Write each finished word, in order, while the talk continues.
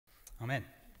Amen.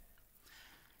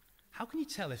 How can you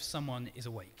tell if someone is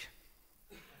awake?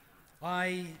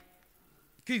 I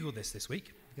Googled this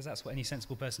week, because that's what any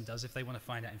sensible person does if they want to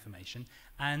find out information,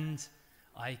 and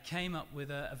I came up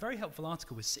with a very helpful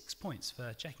article with 6 points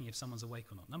for checking if someone's awake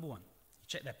or not. Number one, you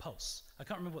check their pulse. I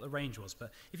can't remember what the range was,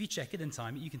 but if you check it and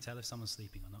time it, you can tell if someone's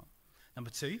sleeping or not. Number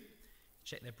two,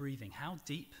 check their breathing. How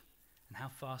deep and how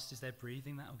fast is their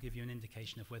breathing? That will give you an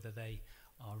indication of whether they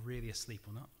are really asleep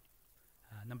or not.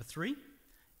 Number three,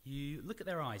 you look at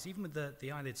their eyes. Even with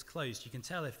the eyelids closed, you can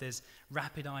tell if there's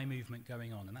rapid eye movement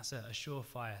going on, and that's a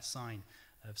surefire sign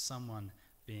of someone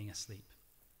being asleep.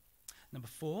 Number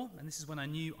four, and this is when I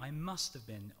knew I must have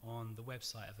been on the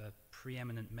website of a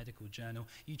preeminent medical journal,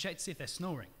 you check to see if they're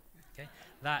snoring. Okay?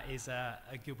 That is a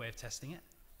good way of testing it.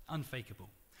 Unfakeable.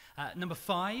 Number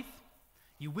five,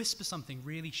 you whisper something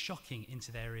really shocking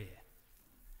into their ear.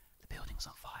 The building's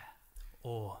on fire.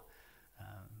 Or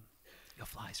your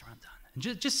flies are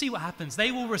undone. And just see what happens.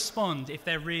 They will respond if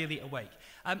they're really awake.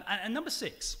 And number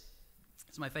six,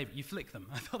 it's my favorite, you flick them.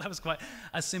 I thought that was quite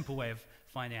a simple way of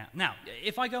finding out. Now,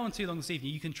 if I go on too long this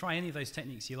evening, you can try any of those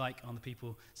techniques you like on the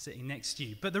people sitting next to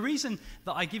you. But the reason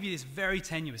that I give you this very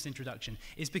tenuous introduction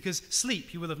is because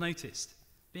sleep, you will have noticed,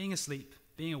 being asleep,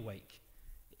 being awake,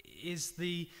 is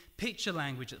the picture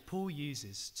language that Paul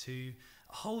uses to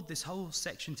hold this whole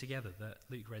section together that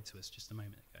Luke read to us just a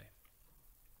moment ago.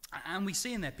 And we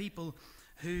see in there people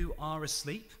who are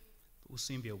asleep but will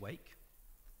soon be awake,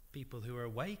 people who are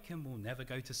awake and will never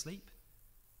go to sleep,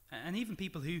 and even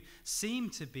people who seem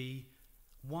to be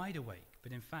wide awake,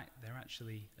 but in fact they're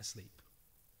actually asleep.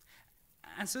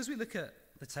 And so as we look at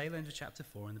the tail end of chapter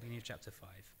 4 and the beginning of chapter 5,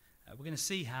 we're going to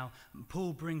see how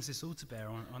Paul brings this all to bear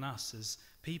on us as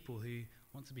people who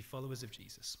want to be followers of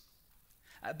Jesus.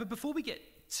 But before we get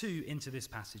too into this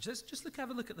passage, let's just have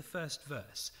a look at the first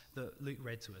verse that Luke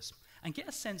read to us and get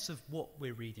a sense of what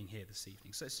we're reading here this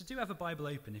evening. So do have a Bible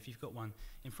open if you've got one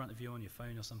in front of you on your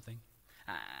phone or something.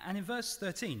 And in verse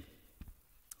 13,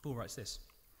 Paul writes this: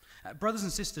 brothers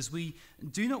and sisters, we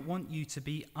do not want you to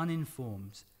be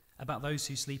uninformed about those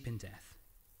who sleep in death,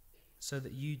 so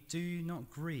that you do not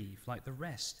grieve like the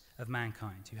rest of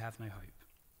mankind who have no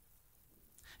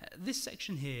hope. This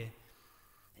section here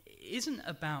isn't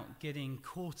about getting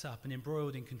caught up and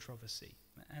embroiled in controversy.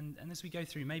 And as we go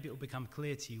through, maybe it will become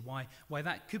clear to you why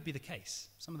that could be the case.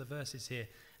 Some of the verses here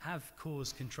have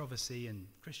caused controversy and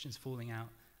Christians falling out,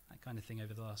 that kind of thing,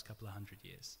 over the last couple of 100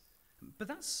 years. But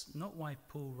that's not why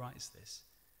Paul writes this.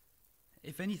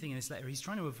 If anything, in this letter, he's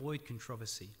trying to avoid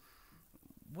controversy.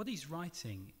 What he's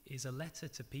writing is a letter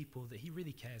to people that he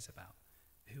really cares about,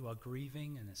 who are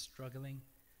grieving and are struggling.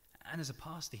 And as a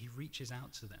pastor, he reaches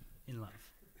out to them in love.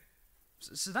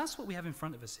 So that's what we have in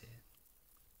front of us here.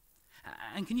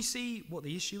 And can you see what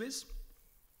the issue is?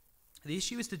 The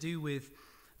issue is to do with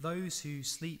those who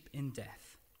sleep in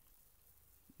death.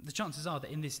 The chances are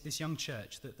that in this young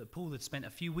church that Paul had spent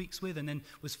a few weeks with and then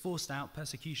was forced out,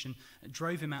 persecution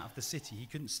drove him out of the city. He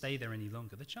couldn't stay there any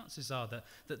longer. The chances are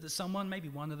that someone, maybe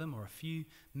one of them or a few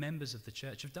members of the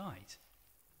church, have died.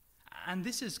 And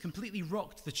this has completely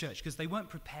rocked the church because they weren't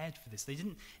prepared for this. They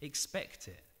didn't expect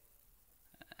it.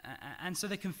 And so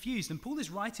they're confused, and Paul is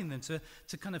writing them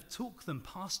to kind of talk them,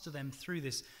 pastor them through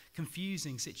this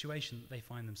confusing situation that they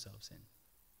find themselves in.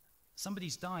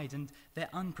 Somebody's died, and they're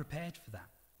unprepared for that.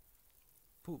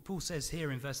 Paul says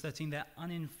here in verse 13, they're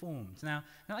uninformed. Now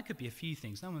that could be a few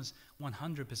things. No one's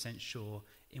 100% sure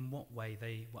in what way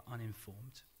they were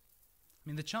uninformed. I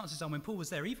mean, the chances are when Paul was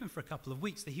there, even for a couple of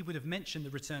weeks, that he would have mentioned the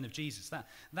return of Jesus.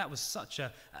 That was such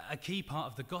a key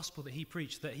part of the gospel that he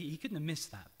preached that he couldn't have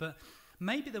missed that. But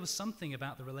maybe there was something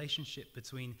about the relationship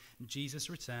between Jesus'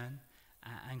 return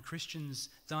and Christians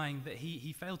dying that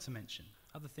he failed to mention.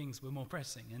 Other things were more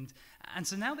pressing. And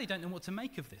so now they don't know what to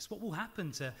make of this. What will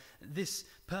happen to this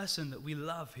person that we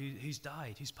love who's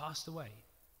died, who's passed away?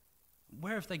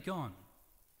 Where have they gone?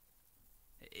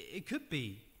 It could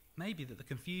be maybe that the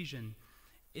confusion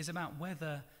is about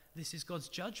whether this is God's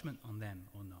judgment on them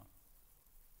or not.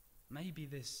 Maybe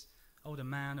this older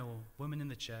man or woman in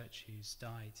the church who's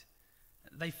died,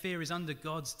 they fear is under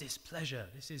God's displeasure.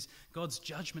 This is God's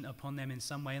judgment upon them in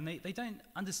some way, and they don't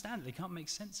understand it. They can't make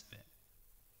sense of it.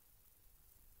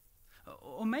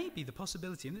 Or maybe the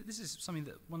possibility, and this is something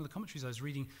that one of the commentaries I was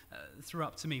reading threw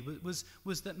up to me, was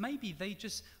that maybe they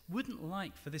just wouldn't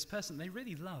like for this person they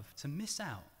really love to miss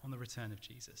out on the return of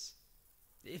Jesus.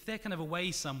 If they're kind of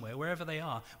away somewhere, wherever they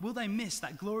are, will they miss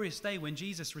that glorious day when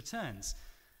Jesus returns?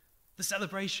 The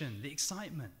celebration, the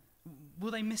excitement.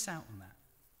 Will they miss out on that?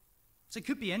 So it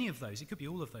could be any of those. It could be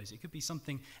all of those. It could be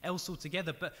something else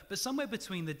altogether. But somewhere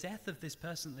between the death of this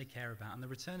person that they care about and the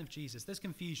return of Jesus, there's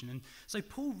confusion. And so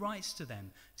Paul writes to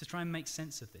them to try and make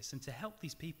sense of this and to help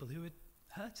these people who are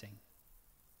hurting.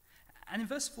 And in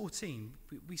verse 14,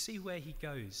 we see where he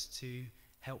goes to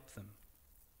help them.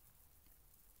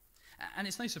 And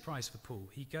it's no surprise for Paul.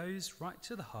 He goes right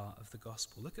to the heart of the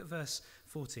gospel. Look at verse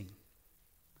 14.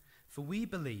 For we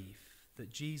believe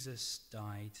that Jesus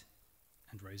died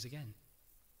and rose again.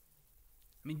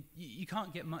 I mean, you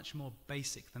can't get much more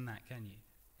basic than that, can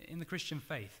you? In the Christian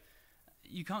faith,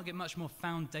 you can't get much more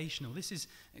foundational. This is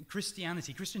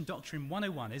Christianity, Christian doctrine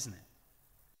 101, isn't it?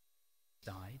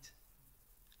 Died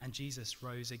and Jesus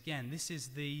rose again. This is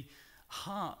the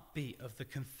heartbeat of the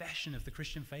confession of the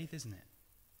Christian faith, isn't it?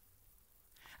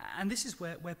 And this is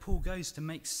where Paul goes to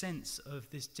make sense of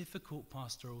this difficult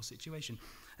pastoral situation.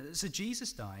 So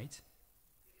Jesus died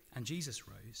and Jesus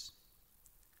rose.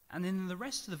 And in the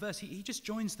rest of the verse, he just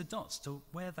joins the dots to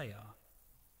where they are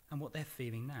and what they're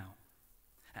feeling now.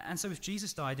 And so if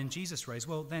Jesus died and Jesus rose,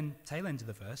 well, then, tail end of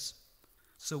the verse,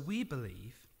 so we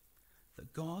believe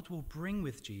that God will bring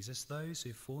with Jesus those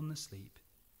who've fallen asleep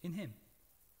in him.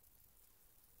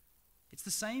 It's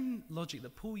the same logic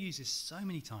that Paul uses so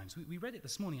many times. We read it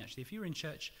this morning, actually. If you were in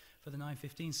church for the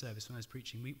 9:15 service when I was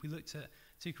preaching, we looked at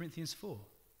 2 Corinthians 4.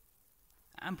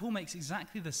 And Paul makes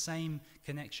exactly the same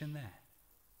connection there.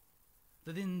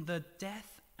 That in the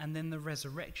death and then the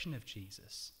resurrection of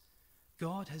Jesus,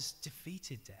 God has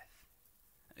defeated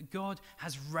death. God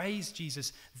has raised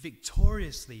Jesus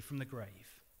victoriously from the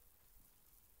grave.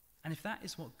 And if that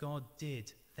is what God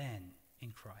did then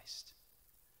in Christ,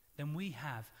 then we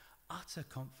have utter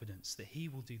confidence that he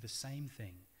will do the same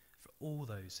thing for all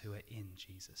those who are in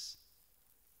Jesus.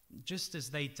 Just as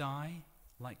they die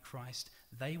like Christ,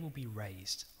 they will be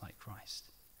raised like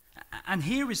Christ. And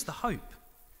here is the hope.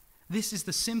 This is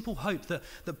the simple hope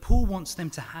that Paul wants them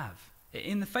to have.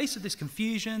 In the face of this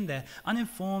confusion, they're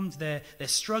uninformed, they're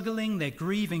struggling, they're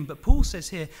grieving. But Paul says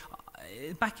here,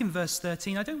 back in verse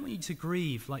 13, I don't want you to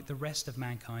grieve like the rest of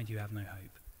mankind who have no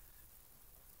hope.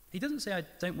 He doesn't say, I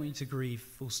don't want you to grieve,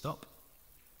 full stop.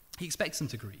 He expects them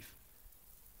to grieve.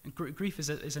 And grief is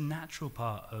a natural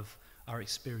part of our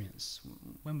experience.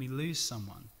 When we lose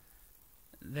someone,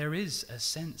 there is a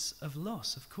sense of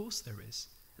loss. Of course there is.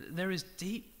 There is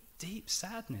deep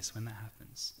sadness when that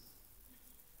happens.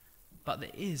 But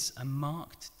there is a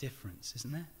marked difference,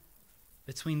 isn't there,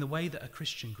 between the way that a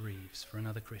Christian grieves for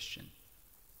another Christian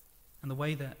and the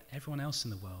way that everyone else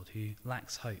in the world who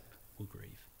lacks hope will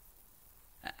grieve.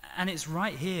 And it's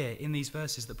right here in these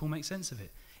verses that Paul makes sense of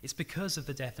it. It's because of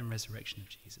the death and resurrection of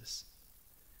Jesus.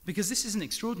 Because this is an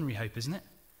extraordinary hope, isn't it?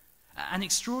 An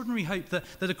extraordinary hope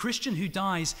that a Christian who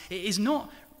dies is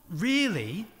not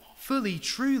really fully,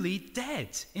 truly dead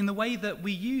in the way that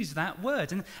we use that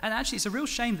word. And actually, it's a real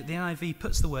shame that the NIV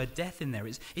puts the word death in there.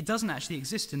 It doesn't actually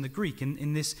exist in the Greek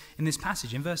in this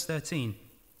passage. In verse 13,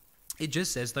 it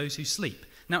just says those who sleep.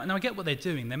 Now I get what they're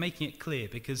doing. They're making it clear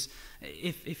because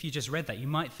if you just read that, you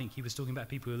might think he was talking about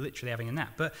people who are literally having a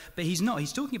nap. But he's not.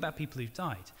 He's talking about people who've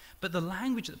died. But the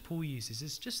language that Paul uses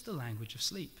is just the language of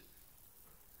sleep.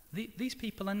 These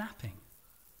people are napping.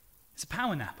 It's a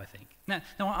power nap, I think. Now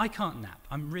I can't nap.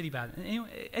 I'm really bad.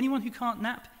 Anyone who can't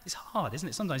nap, it's hard, isn't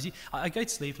it? Sometimes I go to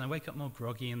sleep and I wake up more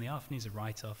groggy and the afternoon's a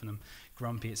write-off and I'm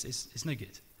grumpy. It's no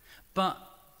good. But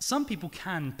some people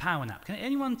can power nap. Can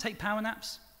anyone take power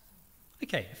naps?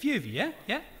 Okay, a few of you,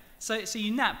 yeah? So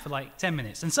you nap for like 10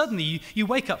 minutes and suddenly you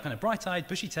wake up kind of bright-eyed,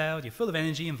 bushy-tailed, you're full of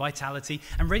energy and vitality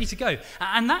and ready to go.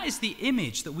 And that is the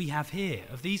image that we have here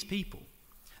of these people.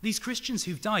 These Christians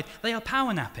who've died, they are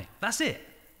power napping. That's it.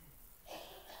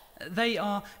 They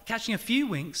are catching a few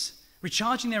winks,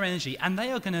 recharging their energy, and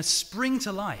they are going to spring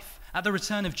to life at the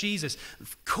return of Jesus.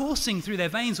 Coursing through their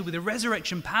veins will be the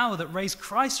resurrection power that raised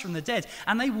Christ from the dead,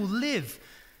 and they will live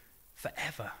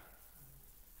forever.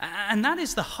 And that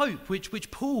is the hope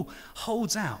which Paul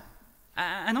holds out.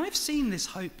 And I've seen this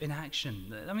hope in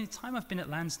action. I mean, the time I've been at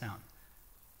Lansdowne,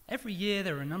 every year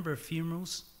there are a number of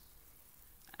funerals,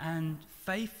 and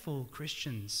faithful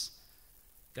Christians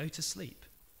go to sleep.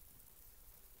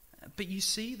 But you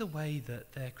see the way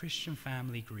that their Christian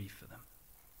family grieve for them.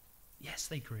 Yes,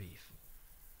 they grieve,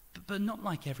 but not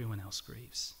like everyone else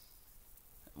grieves.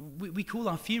 We call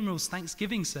our funerals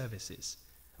Thanksgiving services.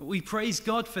 We praise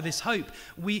God for this hope.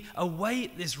 We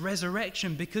await this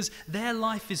resurrection because their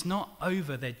life is not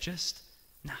over. They're just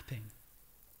napping.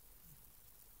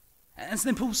 And so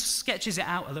then Paul sketches it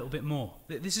out a little bit more.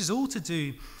 This is all to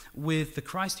do with the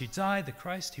Christ who died, the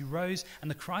Christ who rose, and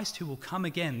the Christ who will come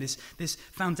again, this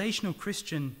foundational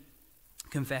Christian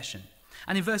confession.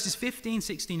 And in verses 15,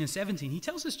 16, and 17, he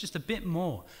tells us just a bit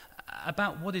more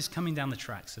about what is coming down the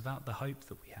tracks, about the hope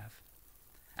that we have.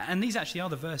 And these actually are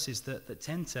the verses that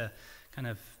tend to kind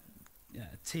of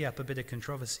tee up a bit of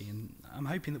controversy. And I'm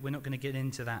hoping that we're not going to get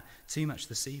into that too much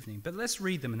this evening. But let's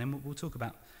read them and then we'll talk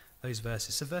about those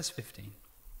verses. So verse 15.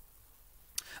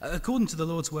 According to the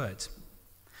Lord's word,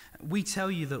 we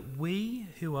tell you that we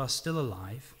who are still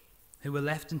alive, who are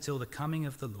left until the coming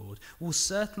of the Lord, will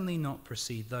certainly not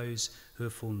precede those who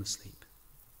have fallen asleep.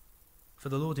 For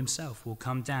the Lord himself will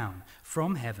come down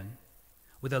from heaven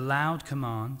with a loud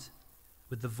command,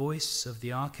 with the voice of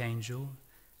the archangel,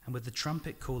 and with the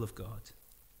trumpet call of God.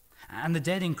 And the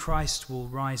dead in Christ will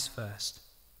rise first.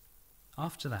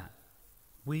 After that,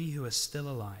 we who are still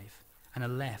alive and are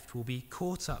left will be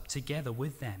caught up together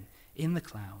with them in the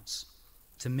clouds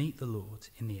to meet the Lord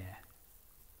in the air.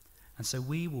 And so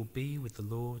we will be with the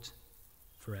Lord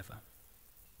forever.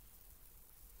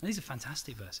 Now, these are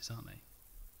fantastic verses, aren't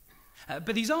they?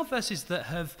 But these are verses that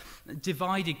have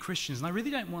divided Christians, and I really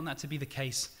don't want that to be the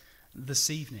case this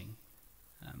evening.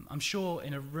 I'm sure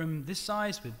in a room this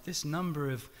size with this number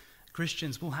of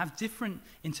Christians will have different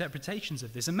interpretations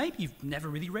of this, and maybe you've never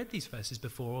really read these verses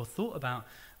before or thought about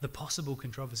the possible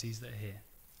controversies that are here.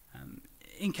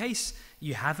 In case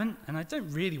you haven't, and I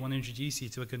don't really want to introduce you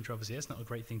to a controversy, that's not a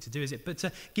great thing to do, is it? But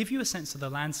to give you a sense of the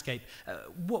landscape,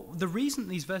 the reason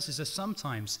these verses are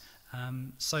sometimes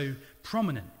so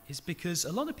prominent is because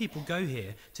a lot of people go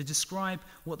here to describe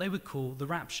what they would call the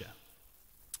rapture,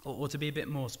 or to be a bit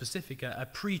more specific, a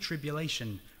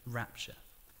pre-tribulation rapture.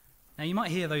 Now, you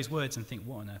might hear those words and think,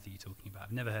 what on earth are you talking about?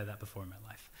 I've never heard that before in my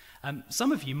life.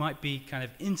 Some of you might be kind of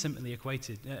intimately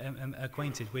acquainted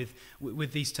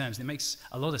with these terms. It makes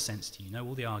a lot of sense to you,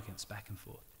 all the arguments back and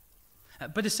forth.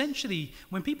 But essentially,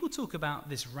 when people talk about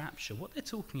this rapture, what they're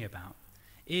talking about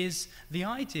is the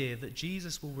idea that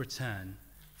Jesus will return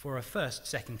for a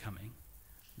second coming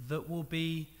that will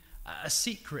be a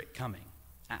secret coming.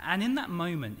 And in that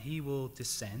moment, he will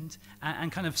descend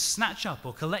and kind of snatch up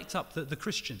or collect up the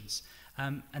Christians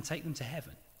and take them to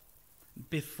heaven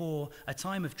before a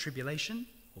time of tribulation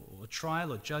or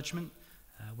trial or judgment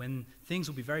when things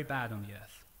will be very bad on the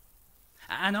earth.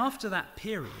 And after that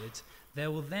period,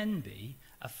 there will then be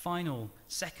a final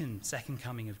second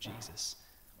coming of Jesus,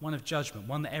 one of judgment,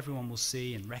 one that everyone will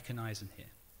see and recognize and hear.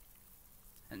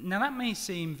 Now, that may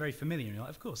seem very familiar, and you're like,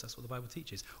 of course, that's what the Bible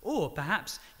teaches. Or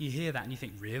perhaps you hear that and you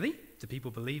think, really? Do people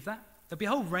believe that? There'll be a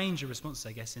whole range of responses,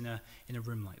 I guess, in a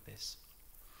room like this.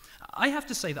 I have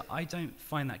to say that I don't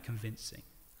find that convincing.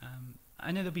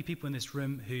 I know there'll be people in this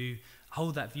room who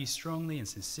hold that view strongly and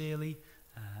sincerely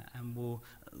and will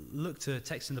look to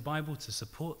text in the Bible to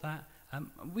support that.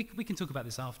 We can talk about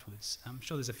this afterwards. I'm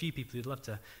sure there's a few people who'd love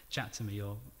to chat to me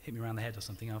or hit me around the head or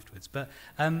something afterwards.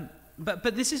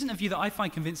 But this isn't a view that I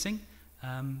find convincing.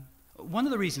 One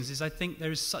of the reasons is I think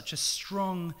there is such a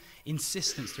strong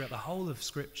insistence throughout the whole of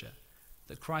Scripture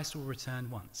that Christ will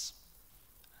return once.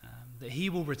 That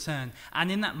he will return,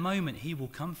 and in that moment he will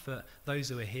comfort those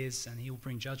who are his, and he will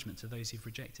bring judgment to those who've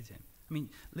rejected him. I mean,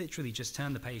 literally just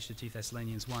turn the page to 2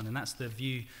 Thessalonians 1, and that's the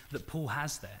view that Paul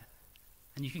has there.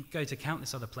 And you can go to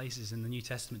countless other places in the New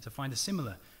Testament to find a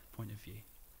similar point of view.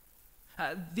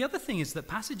 The other thing is that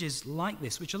passages like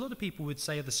this, which a lot of people would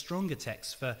say are the stronger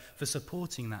texts for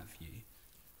supporting that view,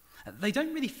 they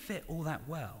don't really fit all that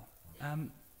well.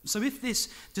 So if this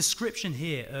description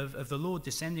here of the Lord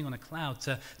descending on a cloud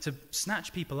to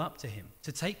snatch people up to him,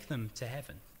 to take them to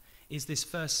heaven, is this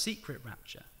first secret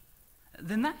rapture,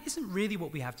 then that isn't really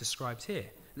what we have described here.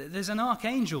 There's an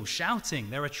archangel shouting,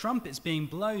 there are trumpets being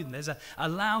blown, there's a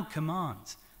loud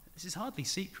command. This is hardly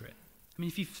secret. I mean,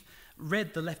 if you've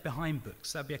read the Left Behind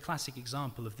books, that'd be a classic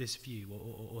example of this view,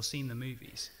 or seen the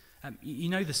movies. You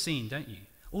know the scene, don't you?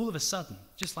 All of a sudden,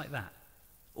 just like that,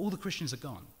 all the Christians are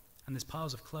gone. And there's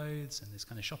piles of clothes, and there's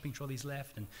kind of shopping trolleys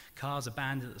left, and cars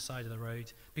abandoned at the side of the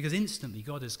road, because instantly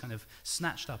God has kind of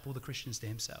snatched up all the Christians to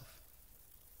himself.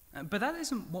 But that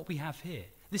isn't what we have here.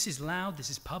 This is loud, this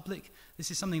is public,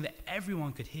 this is something that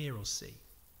everyone could hear or see.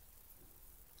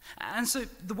 And so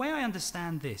the way I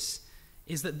understand this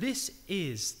is that this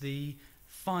is the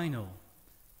final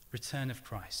return of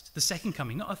Christ. The second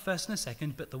coming, not a first and a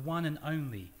second, but the one and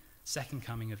only second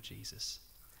coming of Jesus.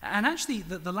 And actually,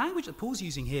 the language that Paul's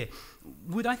using here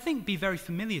would, I think, be very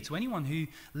familiar to anyone who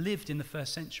lived in the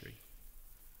first century.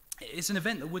 It's an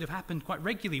event that would have happened quite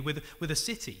regularly with a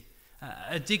city.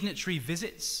 A dignitary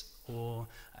visits, or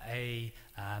a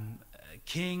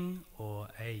king or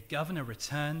a governor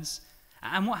returns.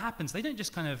 And what happens? They don't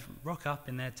just kind of rock up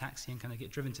in their taxi and kind of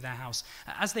get driven to their house.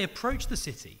 As they approach the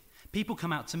city, people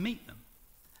come out to meet them.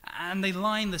 And they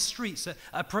line the streets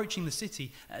approaching the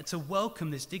city to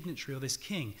welcome this dignitary or this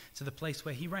king to the place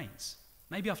where he reigns.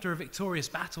 Maybe after a victorious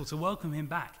battle, to welcome him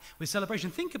back with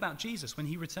celebration. Think about Jesus when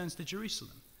he returns to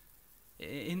Jerusalem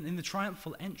in the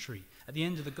triumphal entry at the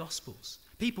end of the Gospels.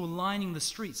 People lining the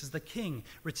streets as the king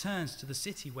returns to the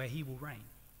city where he will reign.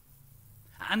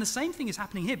 And the same thing is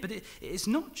happening here, but it's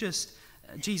not just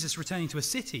Jesus returning to a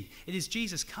city. It is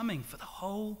Jesus coming for the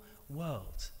whole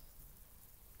world.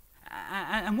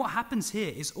 And what happens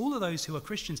here is all of those who are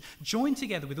Christians join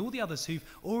together with all the others who've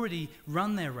already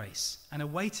run their race and are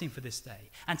waiting for this day.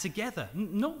 And together,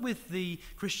 not with the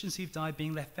Christians who've died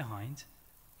being left behind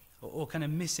or kind of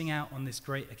missing out on this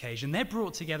great occasion, they're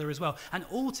brought together as well. And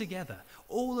all together,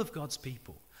 all of God's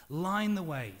people line the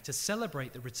way to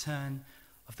celebrate the return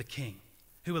of the King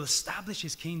who will establish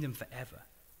his kingdom forever.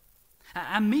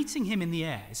 And meeting him in the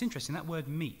air, it's interesting, that word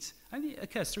meet only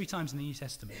occurs 3 times in the New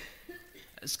Testament.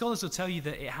 Scholars will tell you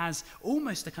that it has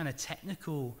almost a kind of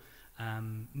technical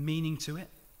meaning to it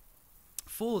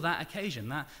for that occasion,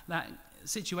 that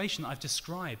situation that I've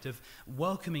described of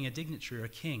welcoming a dignitary or a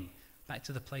king back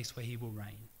to the place where he will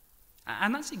reign.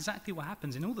 And that's exactly what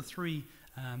happens in all the 3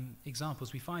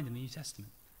 examples we find in the New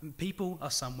Testament. People are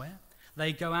somewhere,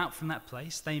 they go out from that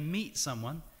place, they meet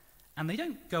someone, and they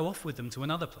don't go off with them to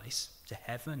another place, to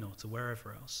heaven or to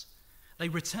wherever else. They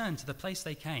return to the place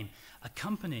they came,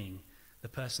 accompanying the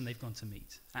person they've gone to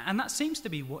meet. And that seems to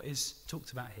be what is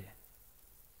talked about here.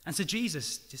 And so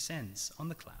Jesus descends on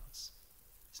the clouds.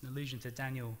 It's an allusion to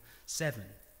Daniel 7,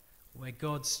 where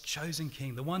God's chosen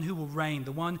king, the one who will reign,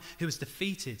 the one who has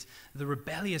defeated the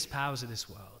rebellious powers of this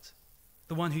world,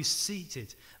 the one who's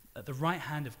seated at the right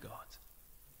hand of God,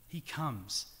 he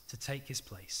comes to take his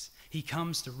place. He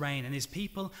comes to reign, and his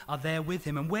people are there with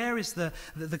him. And where is the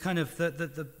kind of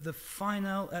the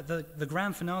final, the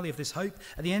grand finale of this hope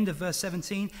at the end of verse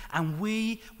 17? And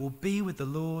we will be with the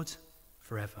Lord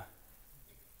forever.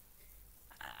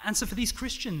 And so for these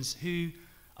Christians who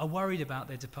are worried about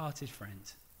their departed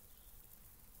friend,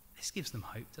 this gives them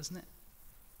hope, doesn't it?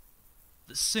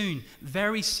 That soon,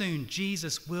 very soon,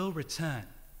 Jesus will return,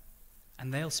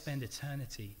 and they'll spend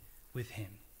eternity with him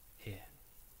here.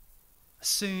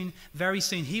 Soon, very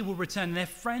soon, he will return, and their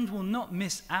friend will not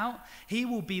miss out. He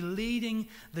will be leading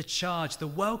the charge, the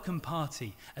welcome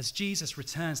party, as Jesus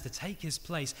returns to take his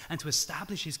place and to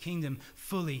establish his kingdom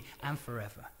fully and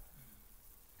forever.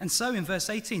 And so in verse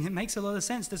 18, it makes a lot of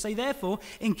sense to say, therefore,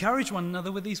 encourage one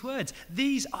another with these words.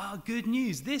 These are good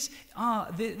news. This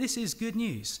is good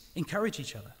news. Encourage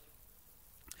each other.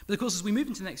 But of course, as we move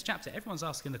into the next chapter, everyone's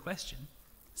asking the question.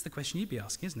 It's the question you'd be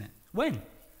asking, isn't it? When?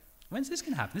 When's this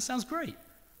going to happen? This sounds great.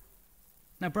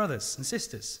 Now, brothers and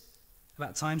sisters,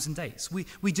 about times and dates,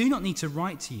 we do not need to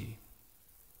write to you,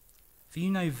 for you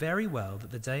know very well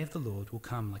that the day of the Lord will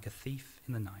come like a thief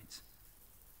in the night.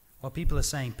 While people are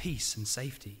saying peace and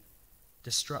safety,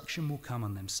 destruction will come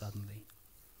on them suddenly,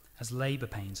 as labor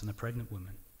pains on a pregnant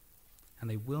woman, and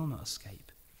they will not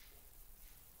escape.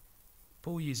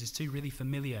 Paul uses 2 really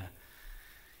familiar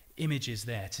images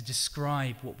there to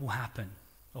describe what will happen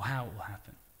or how it will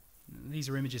happen. These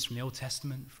are images from the Old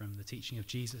Testament, from the teaching of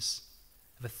Jesus,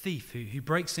 of a thief who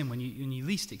breaks in when you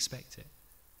least expect it,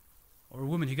 or a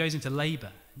woman who goes into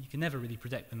labor. You can never really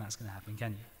predict when that's going to happen,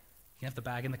 can you? You can have the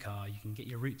bag in the car, you can get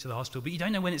your route to the hospital, but you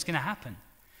don't know when it's going to happen.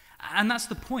 And that's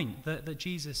the point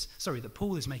that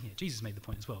Paul is making. Jesus made the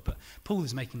point as well, but Paul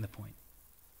is making the point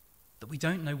that we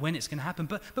don't know when it's going to happen.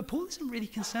 But Paul isn't really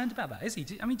concerned about that, is he?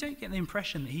 I mean, don't get the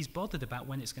impression that he's bothered about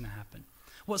when it's going to happen.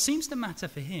 What seems to matter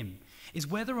for him is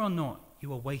whether or not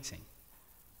you are waiting,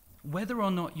 whether or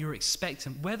not you're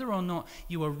expectant, whether or not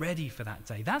you are ready for that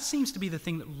day. That seems to be the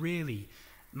thing that really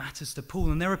matters to Paul.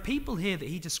 And there are people here that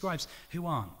he describes who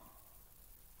aren't.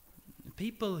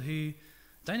 People who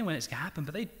don't know when it's going to happen,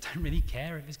 but they don't really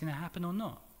care if it's going to happen or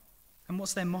not. And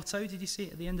what's their motto? Did you see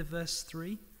it at the end of verse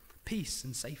 3? Peace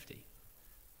and safety.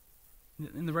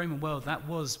 In the Roman world, that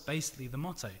was basically the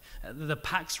motto. The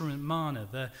Pax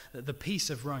Romana, the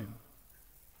peace of Rome,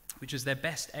 which was their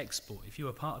best export. If you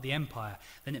were part of the empire,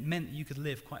 then it meant that you could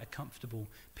live quite a comfortable,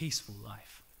 peaceful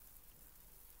life.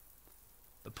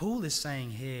 But Paul is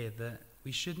saying here that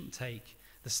we shouldn't take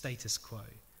the status quo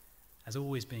as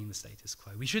always being the status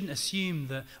quo. We shouldn't assume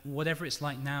that whatever it's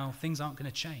like now, things aren't going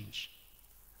to change.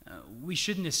 We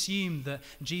shouldn't assume that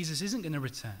Jesus isn't going to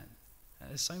return,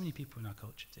 as so many people in our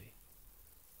culture do.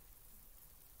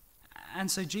 And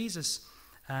so Jesus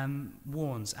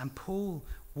warns, and Paul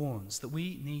warns, that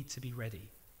we need to be ready,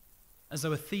 as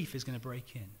though a thief is going to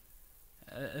break in,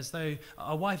 as though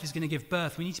our wife is going to give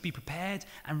birth. We need to be prepared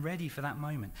and ready for that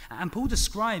moment. And Paul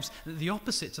describes the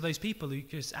opposite to those people who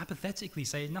just apathetically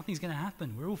say nothing's going to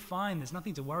happen. We're all fine. There's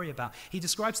nothing to worry about. He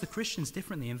describes the Christians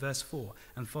differently in verse 4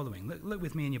 and following. Look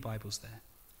with me in your Bibles there.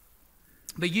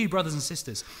 But you, brothers and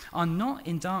sisters, are not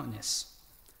in darkness,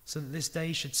 so that this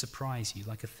day should surprise you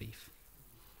like a thief.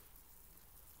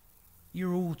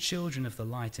 You're all children of the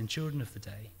light and children of the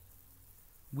day.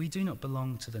 We do not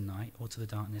belong to the night or to the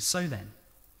darkness. So then,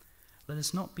 let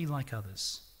us not be like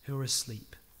others who are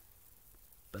asleep,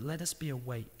 but let us be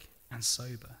awake and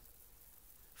sober.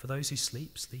 For those who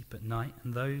sleep, sleep at night,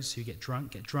 and those who get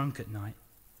drunk at night.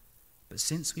 But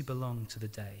since we belong to the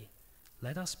day,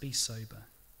 let us be sober,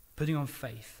 putting on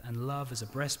faith and love as a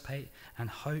breastplate and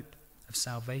hope of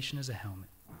salvation as a helmet.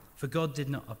 For God did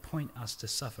not appoint us to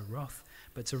suffer wrath,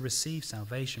 but to receive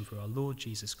salvation through our Lord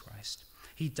Jesus Christ.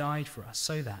 He died for us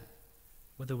so that,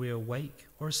 whether we are awake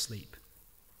or asleep,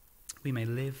 we may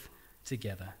live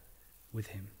together with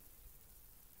him.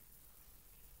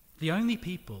 The only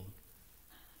people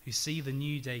who see the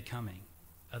new day coming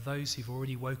are those who've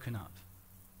already woken up.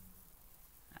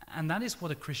 And that is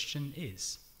what a Christian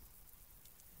is.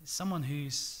 It's someone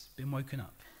who's been woken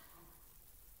up.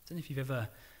 I don't know if you've ever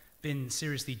been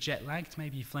seriously jet-lagged.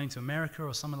 Maybe you've flown to America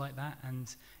or something like that,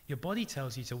 and your body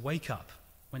tells you to wake up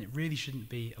when it really shouldn't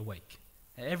be awake.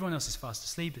 Everyone else is fast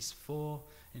asleep. It's 4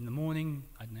 in the morning,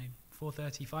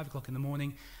 4:30, 5 o'clock in the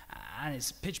morning, and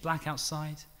it's pitch black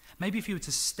outside. Maybe if you were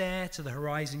to stare to the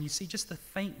horizon, you'd see just the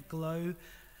faint glow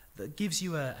that gives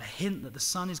you a hint that the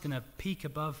sun is going to peak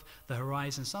above the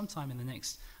horizon sometime in the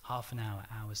next half an hour,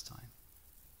 hour's time.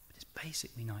 But it's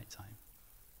basically nighttime.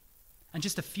 And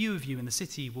just a few of you in the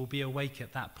city will be awake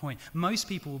at that point. Most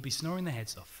people will be snoring their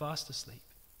heads off, fast asleep.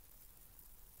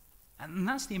 And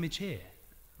that's the image here.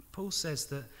 Paul says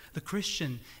that the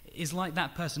Christian is like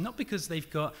that person, not because they've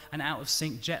got an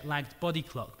out-of-sync, jet-lagged body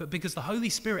clock, but because the Holy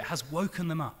Spirit has woken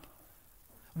them up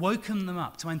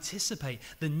to anticipate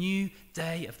the new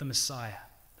day of the Messiah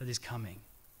that is coming.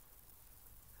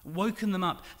 Woken them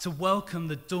up to welcome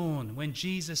the dawn when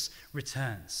Jesus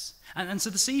returns. And so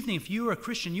this evening, if you are a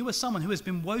Christian, you are someone who has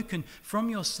been woken from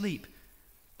your sleep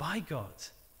by God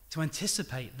to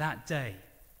anticipate that day.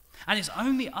 And it's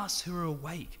only us who are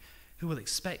awake who will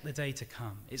expect the day to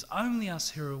come. It's only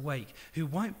us who are awake who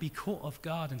won't be caught off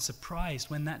guard and surprised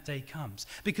when that day comes.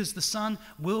 Because the sun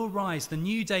will rise, the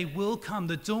new day will come,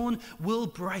 the dawn will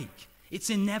break. It's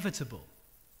inevitable.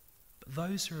 But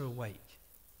those who are awake,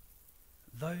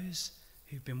 those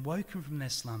who've been woken from their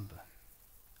slumber,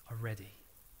 are ready.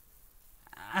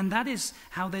 And that is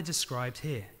how they're described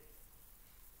here.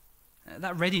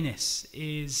 That readiness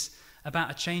is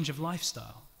about a change of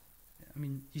lifestyle. I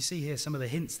mean, you see here some of the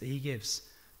hints that he gives,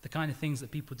 the kind of things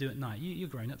that people do at night. You're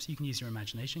grown-ups, you can use your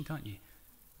imagination, can't you?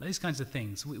 Those kinds of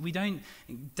things. We don't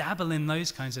dabble in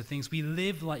those kinds of things. We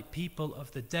live like people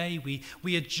of the day.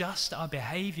 We adjust our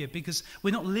behavior because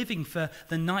we're not living for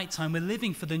the nighttime. We're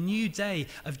living for the new day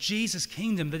of Jesus'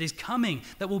 kingdom that is coming,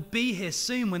 that will be here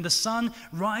soon. When the sun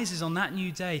rises on that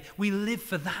new day, we live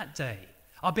for that day.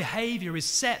 Our behavior is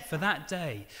set for that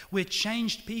day. We're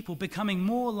changed people, becoming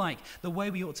more like the way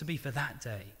we ought to be for that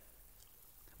day.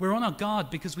 We're on our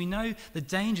guard because we know the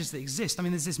dangers that exist. I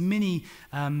mean, there's this mini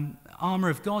armor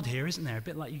of God here, isn't there? A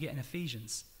bit like you get in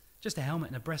Ephesians. Just a helmet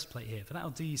and a breastplate here, but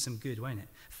that'll do you some good, won't it?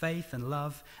 Faith and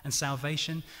love and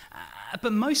salvation.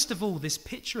 But most of all, this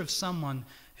picture of someone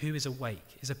who is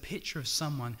awake is a picture of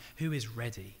someone who is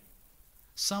ready.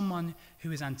 Someone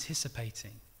who is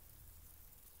anticipating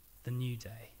the new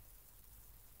day.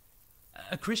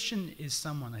 A Christian is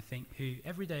someone, I think, who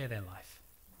every day of their life,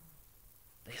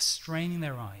 they are straining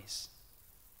their eyes,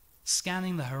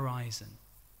 scanning the horizon,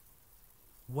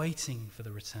 waiting for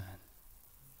the return,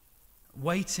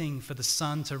 waiting for the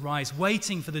sun to rise,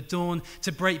 waiting for the dawn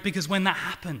to break, because when that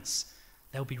happens,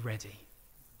 they'll be ready.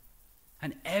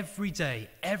 And every day,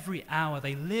 every hour,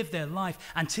 they live their life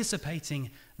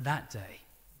anticipating that day.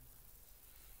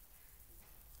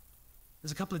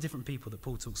 There's a couple of different people that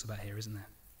Paul talks about here, isn't there?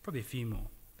 Probably a few more,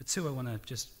 but two I want to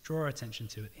just draw our attention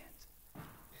to at the end.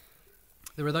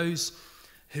 There are those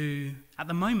who, at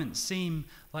the moment, seem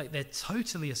like they're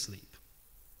totally asleep.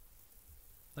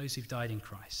 Those who've died in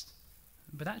Christ.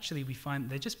 But actually, we find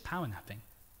they're just power napping.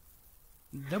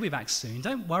 They'll be back soon.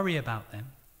 Don't worry about them.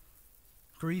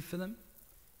 Grieve for them,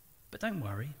 but don't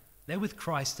worry. They're with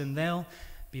Christ, and they'll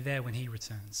be there when he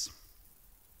returns.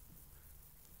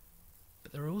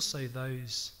 But there are also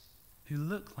those who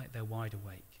look like they're wide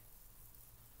awake.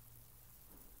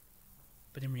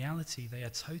 But in reality, they are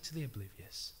totally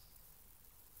oblivious.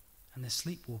 And they're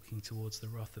sleepwalking towards the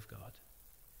wrath of God.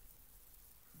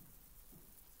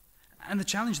 And the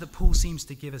challenge that Paul seems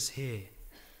to give us here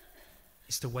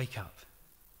is to wake up,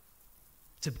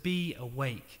 to be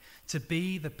awake, to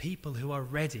be the people who are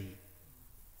ready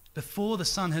before the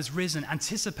sun has risen,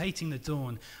 anticipating the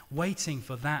dawn, waiting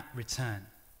for that return,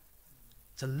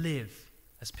 to live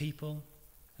as people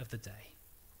of the day.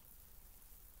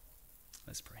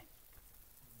 Let's pray.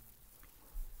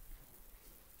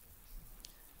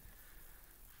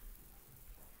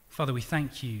 Father, we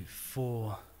thank you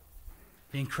for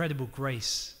the incredible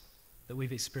grace that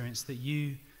we've experienced, that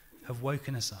you have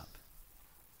woken us up,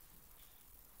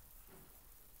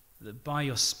 that by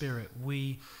your Spirit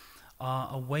we are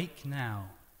awake now,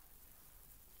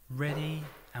 ready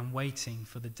and waiting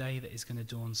for the day that is going to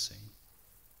dawn soon.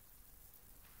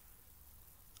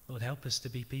 Lord, help us to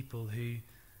be people who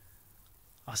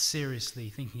are seriously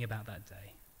thinking about that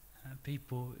day,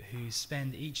 people who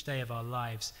spend each day of our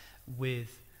lives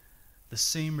with the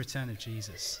soon return of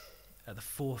Jesus at the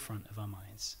forefront of our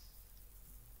minds.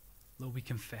 Lord, we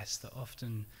confess that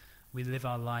often we live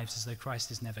our lives as though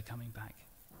Christ is never coming back.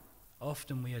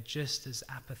 Often we are just as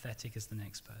apathetic as the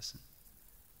next person.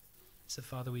 So,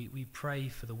 Father, we pray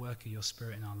for the work of your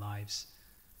Spirit in our lives.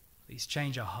 Please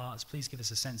change our hearts. Please give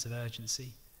us a sense of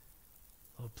urgency.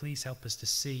 Lord, please help us to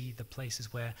see the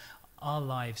places where our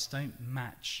lives don't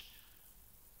match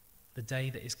the day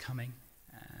that is coming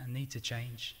and need to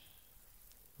change.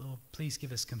 Lord, please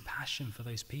give us compassion for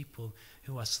those people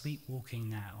who are sleepwalking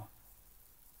now.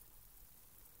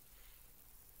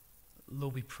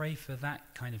 Lord, we pray for that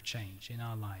kind of change in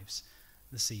our lives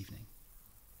this evening.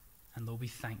 And Lord, we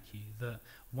thank you that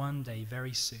one day,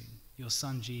 very soon, your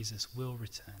Son Jesus will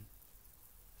return.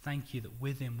 Thank you that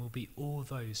with him will be all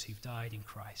those who've died in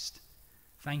Christ.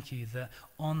 Thank you that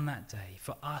on that day,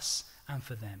 for us and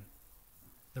for them,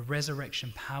 the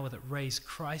resurrection power that raised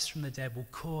Christ from the dead will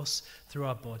course through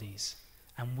our bodies,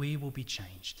 and we will be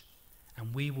changed,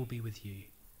 and we will be with you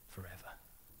forever.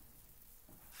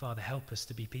 Father, help us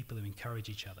to be people who encourage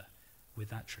each other with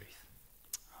that truth.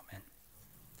 Amen.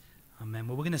 Amen.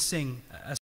 Well, we're going to sing a